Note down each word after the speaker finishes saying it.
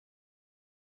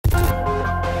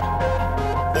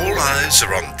eyes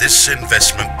are on this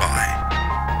investment buy.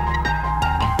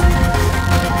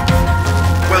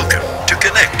 Welcome to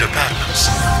Connect Apartments.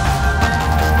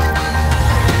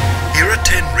 Here are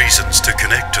 10 reasons to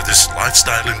connect to this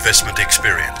lifestyle investment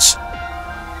experience.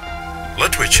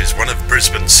 Lutwyche is one of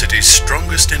Brisbane City's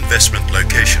strongest investment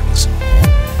locations.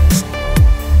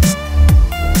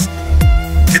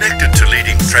 Connected to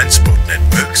leading transport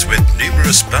networks with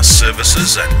numerous bus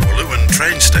services and Lutwyche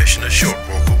train station a short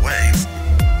walk away.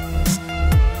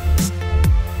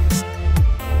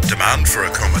 Demand for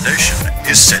accommodation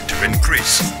is set to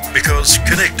increase because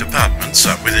Connect Apartments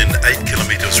are within 8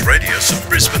 kilometres radius of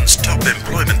Brisbane's top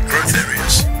employment growth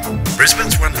areas.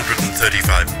 Brisbane's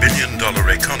 $135 billion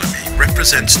economy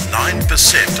represents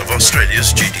 9% of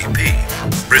Australia's GDP.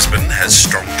 Brisbane has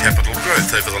strong capital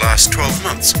growth over the last 12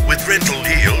 months, with rental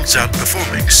yields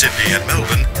outperforming Sydney and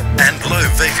Melbourne and low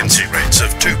vacancy rates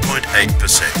of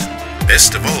 2.8%.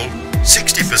 Best of all,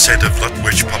 60% of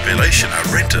Lutwyche population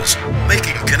are renters,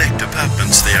 making Connect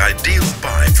Apartments the ideal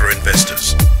buy for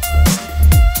investors.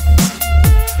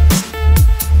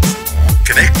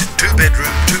 Connect 2-bedroom,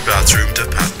 2-bathroom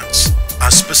apartments are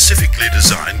specifically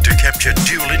designed to capture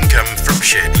dual income from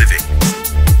shared living.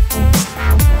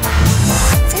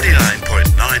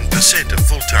 49.9% of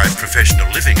full-time professional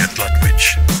living at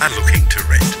Lutwyche are looking to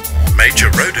rent. Major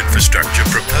road infrastructure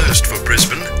proposed for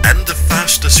Brisbane and the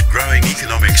fastest growing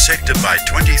economic sector by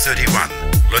 2031.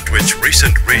 Lutwyche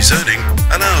recent rezoning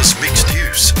allows mixed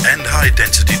use and high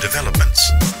density developments.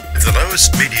 With the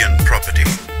lowest median property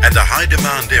and a high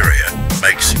demand area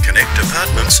makes Connect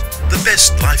Apartments the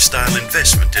best lifestyle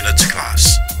investment in its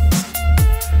class.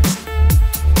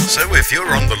 So if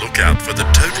you're on the lookout for the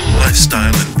total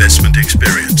lifestyle investment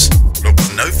experience, look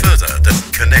no further than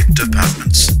Connect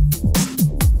Apartments.